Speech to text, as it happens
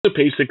The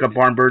Basic of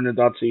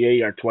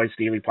barnburner.ca, our twice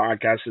daily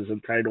podcast is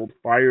entitled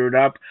Fired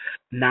Up,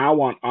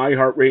 now on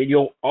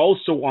iHeartRadio,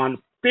 also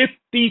on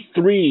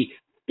 53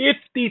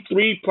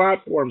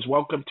 platforms.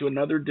 Welcome to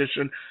another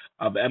edition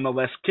of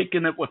MLS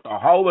Kicking It with the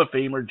Hall of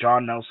Famer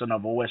John Nelson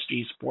of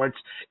OSG Sports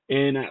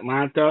in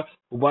Atlanta,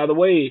 who, by the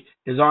way,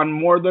 is on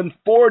more than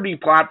 40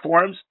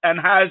 platforms and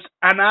has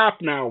an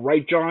app now,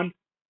 right, John?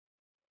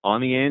 On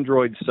the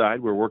Android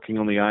side, we're working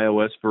on the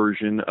iOS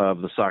version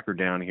of the Soccer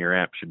Down Here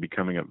app. Should be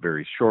coming up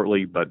very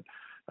shortly. But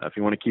if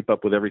you want to keep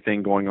up with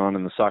everything going on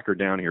in the Soccer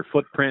Down Here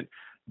footprint,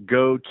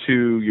 go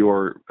to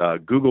your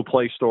Google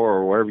Play Store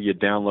or wherever you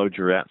download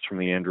your apps from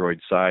the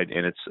Android side.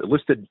 And it's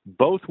listed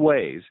both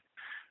ways.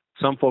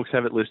 Some folks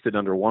have it listed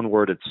under one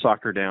word. It's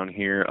Soccer Down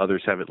Here.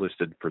 Others have it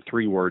listed for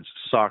three words,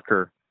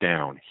 Soccer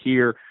Down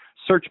Here.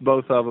 Search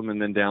both of them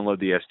and then download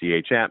the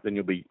SDH app. Then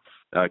you'll be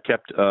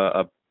kept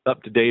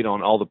up to date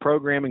on all the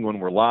programming when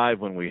we're live,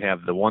 when we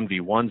have the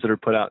 1v1s that are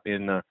put out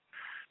in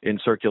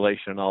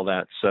circulation and all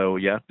that. So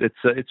yeah,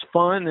 it's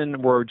fun,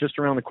 and we're just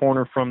around the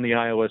corner from the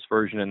iOS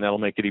version, and that'll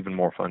make it even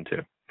more fun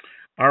too.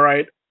 All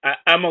right,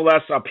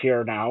 MLS up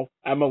here now.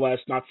 MLS,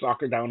 not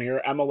Soccer Down Here.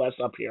 MLS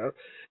up here.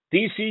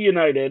 DC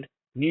United,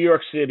 New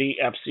York City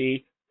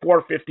FC,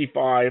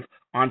 4:55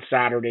 on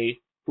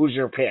Saturday. Who's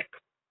your pick?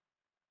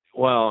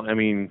 Well, I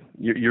mean,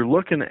 you're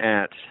looking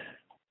at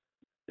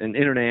an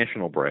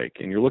international break,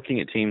 and you're looking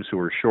at teams who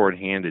are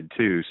shorthanded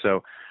too.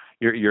 So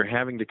you're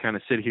having to kind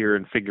of sit here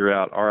and figure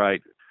out, all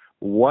right,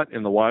 what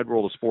in the wide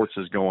world of sports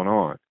is going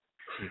on?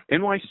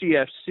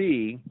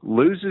 NYCFC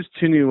loses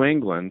to New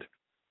England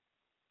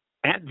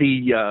at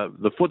the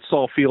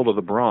futsal field of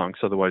the Bronx,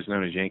 otherwise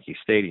known as Yankee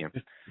Stadium.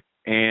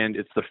 And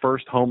it's the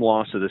first home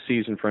loss of the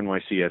season for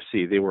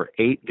NYCFC. They were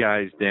 8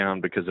 guys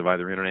down because of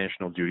either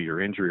international duty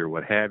or injury or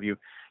what have you.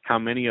 How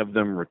many of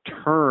them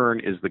return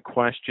is the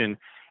question,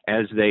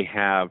 as they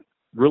have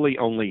really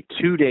only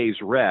 2 days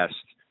rest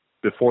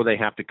before they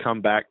have to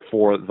come back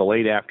for the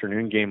late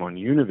afternoon game on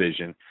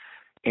Univision.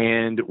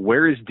 And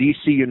where is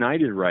DC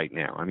United right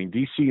now? I mean,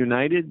 DC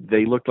United,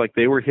 they looked like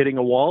they were hitting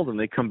a wall, and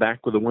they come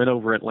back with a win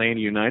over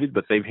Atlanta United,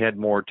 but they've had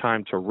more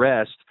time to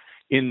rest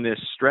in this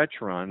stretch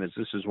run, as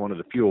this is one of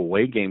the few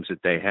away games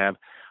that they have.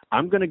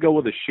 I'm going to go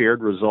with a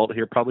shared result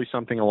here, probably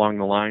something along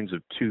the lines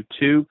of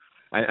 2-2.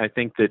 I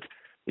think that,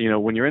 you know,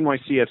 when you're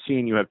NYCFC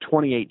and you have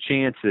 28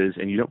 chances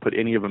and you don't put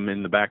any of them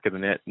in the back of the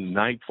net,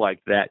 nights like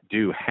that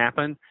do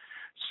happen.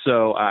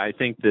 So I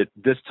think that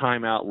this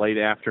time out late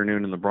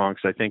afternoon in the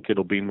Bronx, I think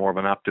it'll be more of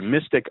an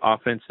optimistic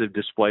offensive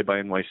display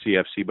by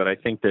NYCFC. But I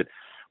think that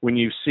when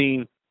you've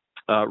seen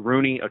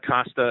Rooney,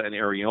 Acosta, and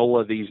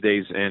Areola these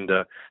days, and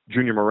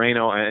Junior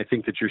Moreno, I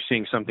think that you're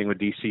seeing something with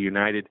DC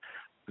United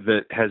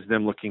that has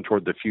them looking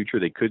toward the future.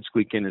 They could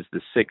squeak in as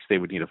the 6th. They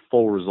would need a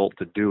full result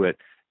to do it,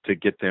 to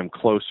get them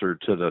closer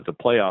to the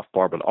playoff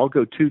bar, but I'll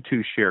go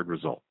 2-2 shared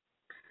result.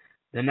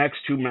 The next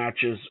two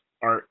matches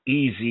are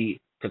easy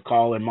to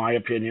call, in my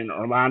opinion.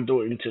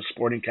 Orlando into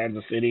Sporting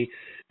Kansas City,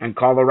 and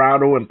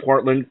Colorado and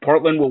Portland.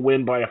 Portland will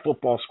win by a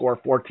football score,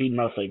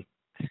 14-0.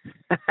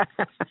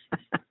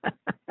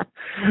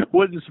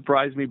 Wouldn't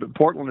surprise me, but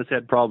Portland has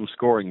had problems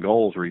scoring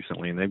goals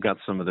recently, and they've got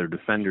some of their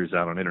defenders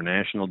out on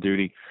international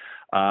duty.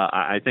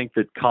 I think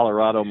that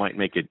Colorado might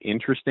make it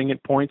interesting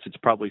at points. It's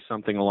probably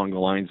something along the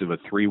lines of a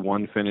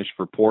 3-1 finish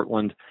for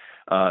Portland,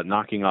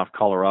 knocking off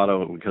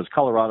Colorado, because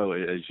Colorado,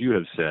 as you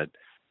have said,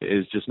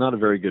 is just not a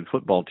very good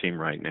football team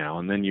right now.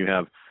 And then you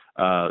have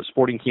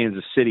Sporting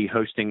Kansas City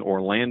hosting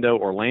Orlando.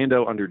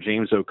 Orlando under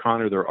James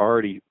O'Connor, they're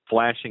already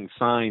flashing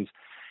signs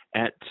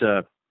at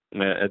the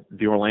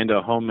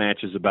Orlando home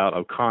matches about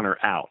O'Connor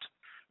out.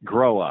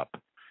 Grow up.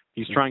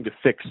 He's trying to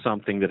fix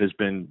something that has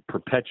been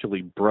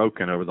perpetually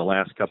broken over the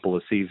last couple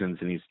of seasons,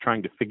 and he's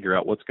trying to figure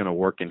out what's going to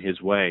work in his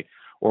way.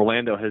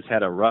 Orlando has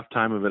had a rough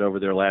time of it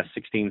over their last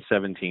 16,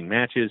 17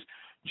 matches.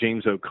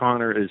 James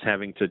O'Connor is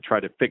having to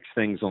try to fix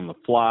things on the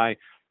fly.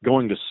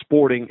 Going to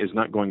Sporting is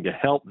not going to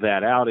help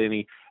that out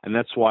any, and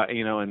that's why,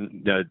 you know,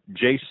 and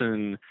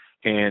Jason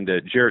and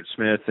Jarrett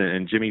Smith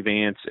and Jimmy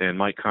Vance and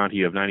Mike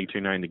Conti of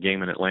 92.9 The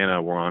Game in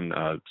Atlanta were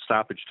on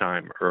stoppage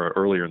time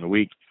earlier in the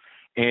week.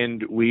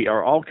 And we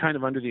are all kind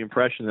of under the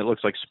impression that it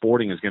looks like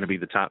Sporting is going to be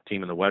the top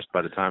team in the West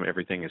by the time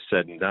everything is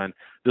said and done.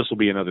 This will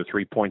be another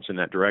 3 points in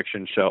that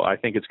direction. So I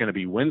think it's going to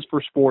be wins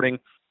for Sporting,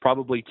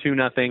 probably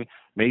 2-0,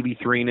 maybe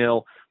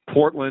 3-0.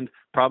 Portland,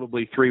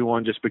 probably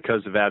 3-1, just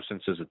because of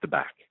absences at the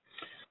back.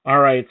 All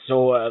right,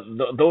 so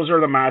those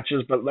are the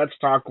matches, but let's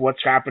talk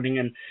what's happening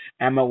in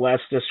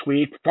MLS this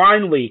week.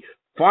 Finally,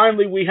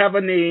 we have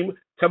a name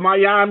to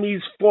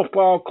Miami's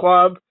football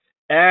club,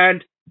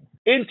 and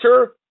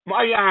Inter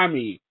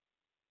Miami.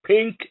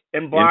 Pink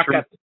and black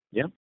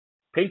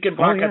Pink and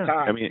black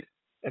attack. I mean,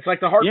 it's like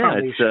the Heart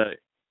Foundation.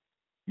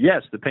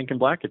 Yes, the Pink and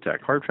Black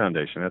Attack, Heart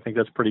Foundation. I think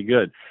that's pretty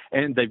good.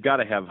 And they've got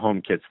to have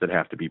home kits that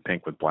have to be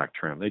pink with black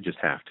trim. They just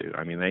have to.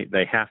 I mean,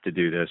 they have to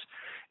do this.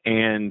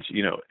 And,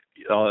 you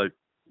know,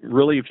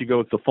 really, if you go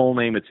with the full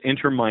name, it's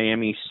Inter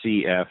Miami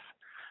CF.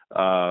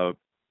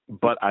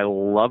 But I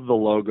love the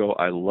logo.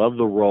 I love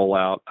the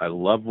rollout. I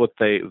love what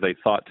they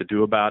thought to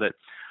do about it.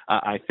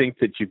 I think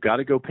that you've got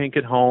to go pink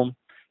at home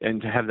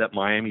and to have that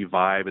Miami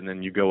vibe, and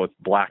then you go with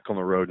black on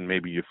the road, and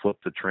maybe you flip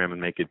the trim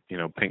and make it,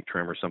 pink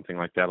trim or something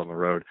like that on the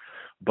road.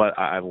 But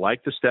I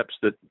like the steps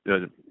that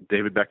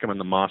David Beckham and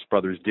the Moss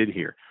brothers did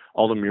here.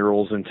 All the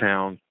murals in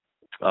town,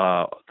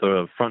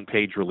 the front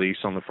page release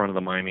on the front of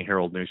the Miami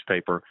Herald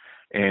newspaper,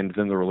 and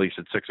then the release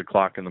at 6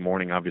 o'clock in the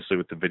morning, obviously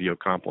with the video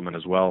complement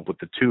as well, with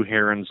the two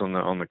herons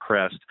on the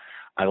crest.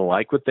 I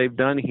like what they've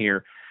done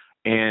here.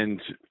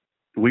 And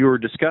we were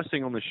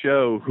discussing on the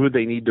show who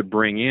they need to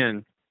bring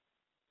in,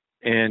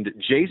 and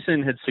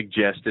Jason had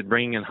suggested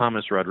bringing in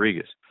James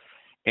Rodriguez.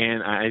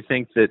 And I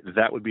think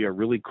that would be a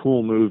really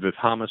cool move if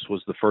James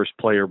was the first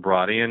player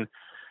brought in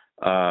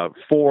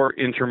for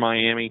Inter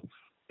Miami.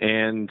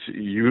 And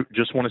you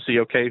just want to see,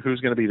 okay, who's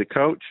going to be the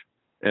coach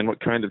and what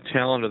kind of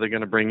talent are they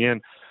going to bring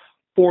in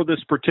for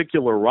this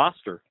particular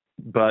roster.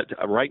 But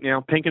right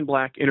now, pink and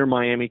black, Inter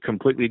Miami,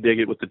 completely dig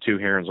it with the two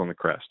herons on the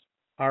crest.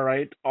 All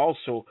right.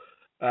 Also,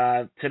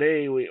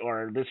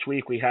 this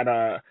week, we had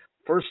a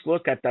first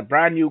look at the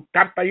brand new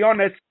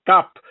Campeones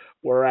Cup,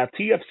 where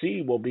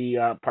TFC will be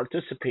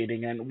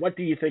participating. And what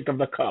do you think of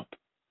the cup?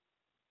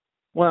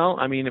 Well,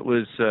 I mean, it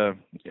was,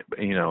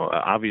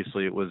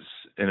 obviously it was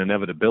an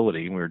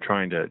inevitability. We were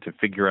trying to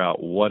figure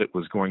out what it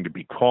was going to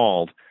be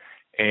called.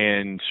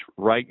 And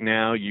right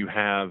now you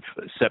have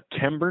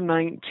September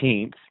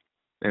 19th,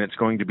 and it's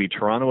going to be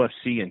Toronto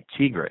FC and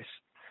Tigres.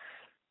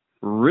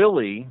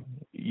 Really,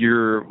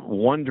 you're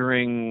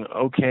wondering,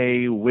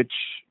 okay, which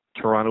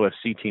Toronto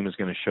FC team is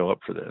going to show up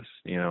for this,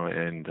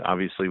 and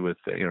obviously with,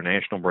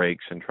 national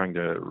breaks and trying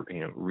to,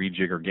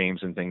 rejigger games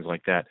and things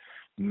like that,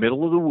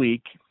 middle of the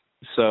week.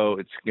 So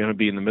it's going to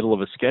be in the middle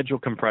of a schedule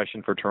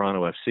compression for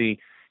Toronto FC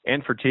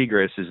and for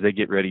Tigres as they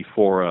get ready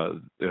for,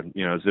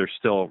 as they're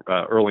still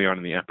early on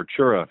in the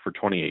Apertura for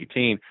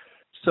 2018.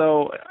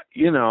 So,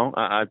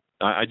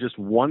 I just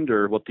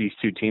wonder what these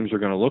two teams are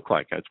going to look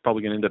like. It's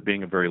probably going to end up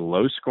being a very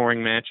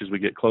low-scoring match as we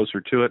get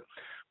closer to it.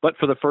 But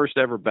for the first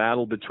ever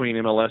battle between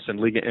MLS and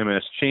Liga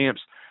MS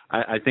champs,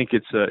 I think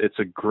it's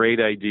a great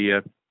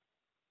idea.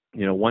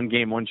 One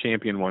game, one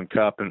champion, one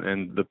cup,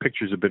 and the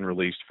pictures have been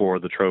released for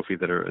the trophy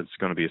it's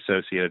going to be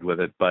associated with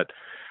it. But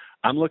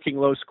I'm looking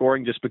low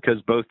scoring just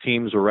because both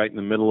teams are right in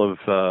the middle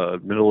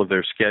of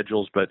their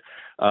schedules. But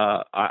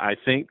I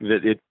think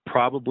that it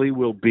probably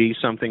will be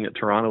something that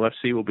Toronto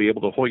FC will be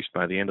able to hoist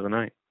by the end of the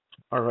night.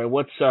 All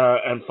right.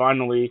 And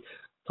finally,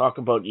 talk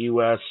about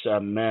U.S.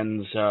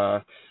 Men's.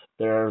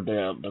 They're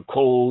the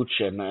coach,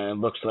 and it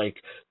looks like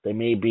they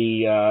may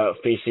be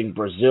facing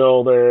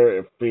Brazil there.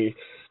 If it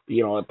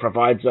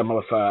provides them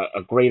with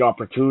a great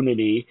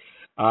opportunity.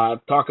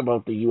 Talk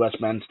about the U.S.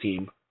 men's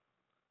team.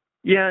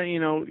 Yeah,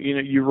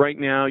 you right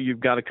now you've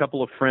got a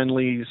couple of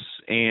friendlies,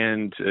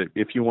 and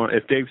if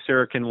Dave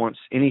Sarakin wants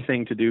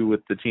anything to do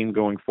with the team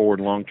going forward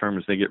long term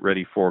as they get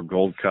ready for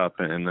Gold Cup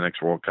and the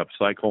next World Cup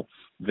cycle,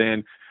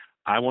 then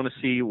I want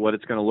to see what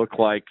it's going to look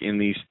like in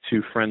these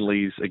two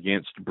friendlies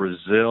against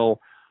Brazil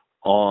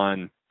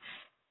on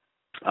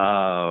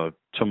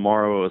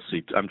tomorrow. Let's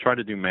see, I'm trying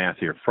to do math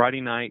here. Friday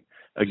night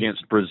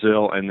against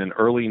Brazil, and then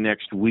early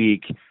next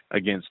week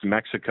against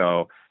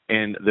Mexico.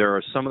 And there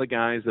are some of the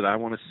guys that I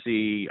want to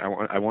see.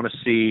 I want to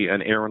see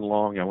an Aaron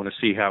Long. I want to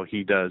see how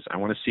he does. I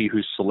want to see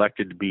who's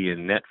selected to be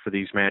in net for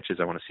these matches.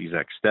 I want to see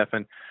Zach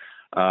Steffen.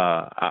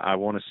 I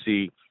want to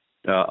see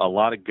a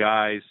lot of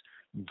guys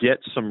get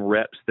some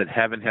reps that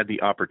haven't had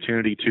the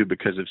opportunity to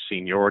because of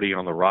seniority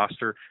on the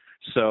roster.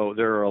 So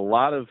there are a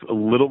lot of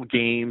little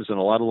games and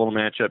a lot of little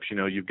matchups.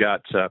 You've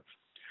got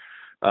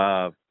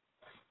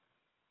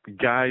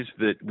guys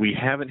that we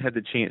haven't had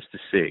the chance to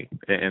see,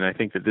 and I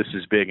think that this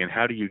is big. And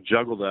how do you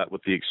juggle that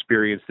with the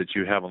experience that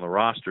you have on the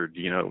roster?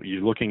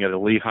 You're looking at a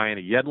Lehigh and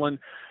a Yedlin,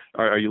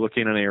 or are you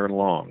looking at an Aaron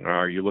Long? Or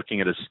are you looking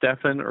at a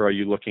Steffen, or are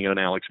you looking at an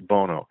Alex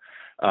Bono?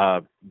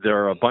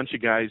 There are a bunch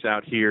of guys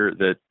out here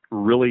that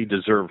really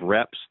deserve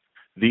reps.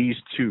 These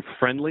two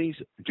friendlies,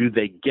 do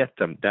they get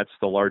them? That's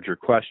the larger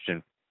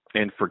question.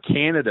 And for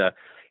Canada,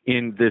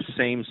 in this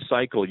same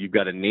cycle, you've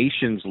got a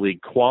Nations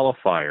League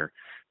qualifier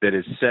that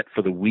is set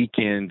for the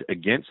weekend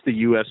against the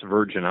U.S.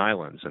 Virgin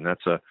Islands, and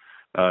that's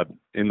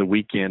in the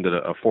weekend at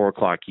a 4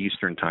 o'clock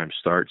Eastern time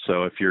start.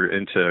 So if you're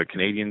into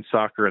Canadian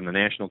soccer and the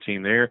national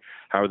team there,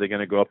 how are they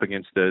going to go up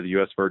against the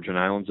U.S. Virgin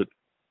Islands at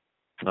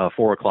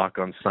 4 o'clock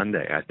on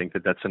Sunday? I think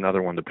that's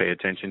another one to pay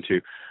attention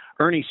to.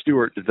 Ernie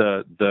Stewart,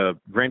 the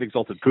Grand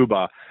Exalted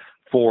Poobah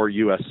for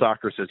U.S.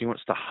 Soccer, says he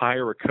wants to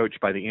hire a coach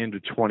by the end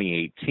of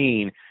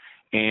 2018.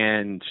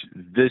 And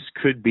this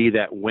could be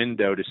that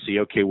window to see,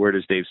 okay, where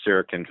does Dave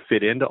Sarakin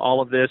fit into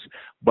all of this?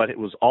 But it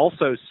was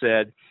also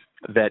said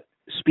that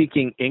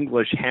speaking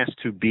English has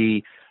to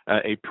be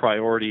a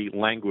priority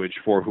language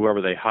for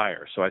whoever they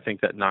hire. So I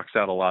think that knocks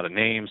out a lot of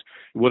names.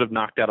 It would have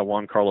knocked out a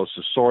Juan Carlos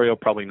Osorio,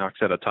 probably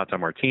knocks out a Tata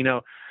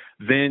Martino.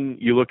 Then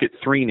you look at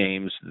three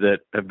names that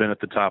have been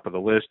at the top of the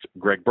list: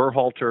 Greg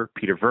Berhalter,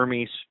 Peter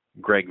Vermes,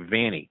 Greg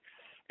Vanney.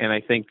 And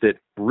I think that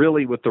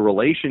really with the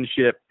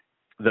relationship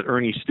that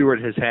Ernie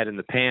Stewart has had in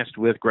the past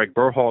with Greg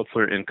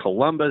Berhalter in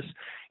Columbus,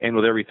 and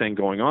with everything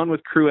going on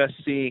with Crew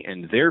SC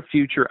and their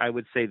future, I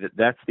would say that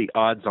that's the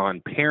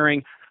odds-on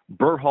pairing.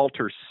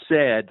 Berhalter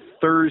said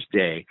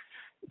Thursday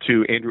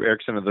to Andrew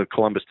Erickson of the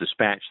Columbus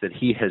Dispatch that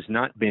he has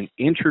not been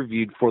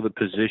interviewed for the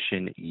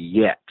position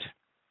yet.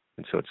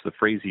 And so it's the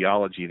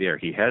phraseology there.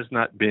 He has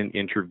not been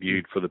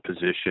interviewed for the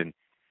position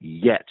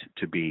yet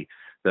to be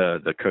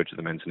the coach of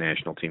the men's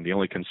national team. The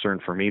only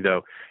concern for me,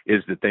 though,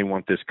 is that they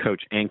want this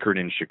coach anchored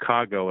in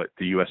Chicago at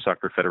the U.S.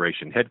 Soccer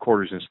Federation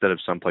headquarters instead of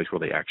someplace where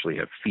they actually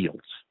have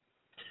fields.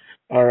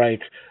 All right.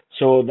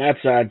 So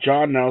that's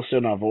John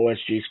Nelson of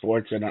OSG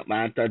Sports in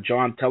Atlanta.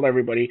 John, tell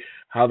everybody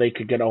how they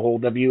could get a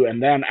hold of you.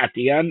 And then at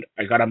the end,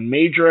 I got a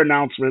major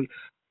announcement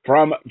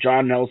from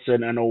John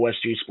Nelson and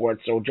OSG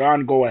Sports. So,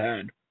 John, go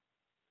ahead.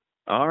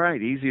 All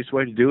right. Easiest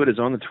way to do it is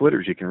on the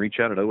Twitters. You can reach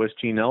out at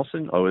OSG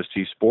Nelson,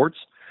 OSG Sports.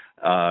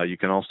 You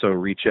can also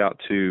reach out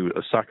to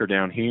Soccer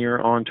Down Here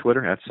on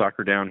Twitter, at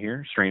Soccer Down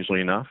Here,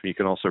 strangely enough. You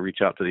can also reach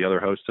out to the other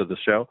hosts of the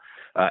show,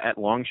 at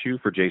Longshoe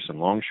for Jason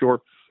Longshore,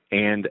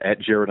 and at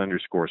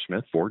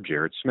Jared_Smith for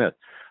Jared Smith.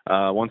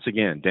 Once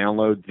again,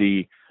 download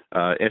the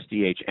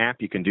SDH app.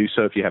 You can do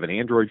so if you have an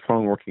Android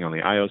phone working on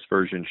the iOS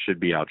version. Should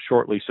be out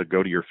shortly, so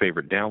go to your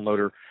favorite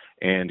downloader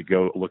and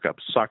go look up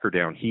Soccer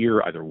Down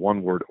Here, either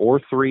one word or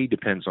three,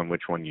 depends on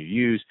which one you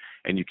use,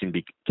 and you can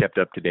be kept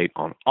up to date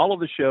on all of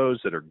the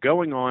shows that are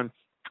going on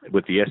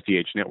with the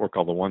SDH network,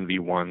 all the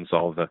 1v1s,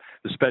 all the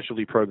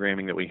specialty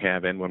programming that we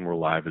have, and when we're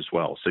live as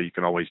well. So you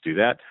can always do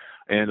that.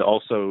 And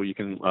also you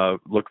can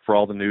look for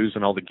all the news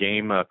and all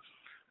the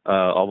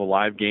all the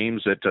live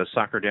games at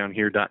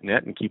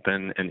soccerdownhere.net and keep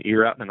an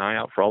ear out and an eye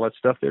out for all that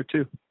stuff there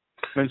too.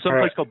 And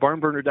someplace called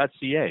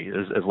barnburner.ca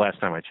as last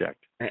time I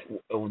checked.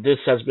 This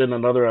has been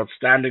another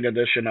outstanding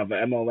edition of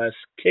MLS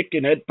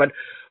Kicking It. But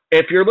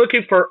if you're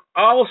looking for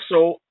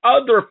also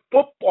other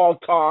football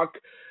talk,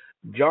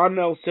 John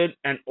Nelson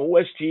and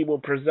OSG will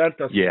present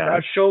a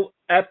special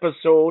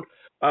episode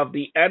of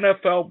the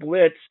NFL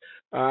Blitz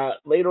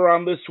later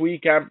on this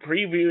week. I'm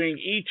previewing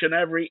each and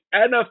every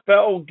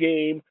NFL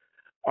game.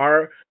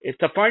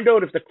 To find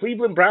out if the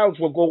Cleveland Browns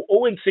will go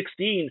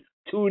 0-16,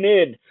 tune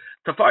in.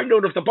 To find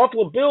out if the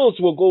Buffalo Bills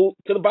will go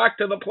back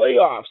to the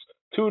playoffs,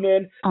 tune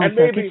in. All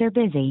circuits are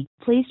busy.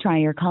 Please try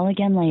your call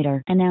again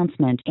later.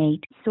 Announcement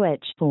 8,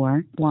 switch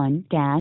 4, 1, dash.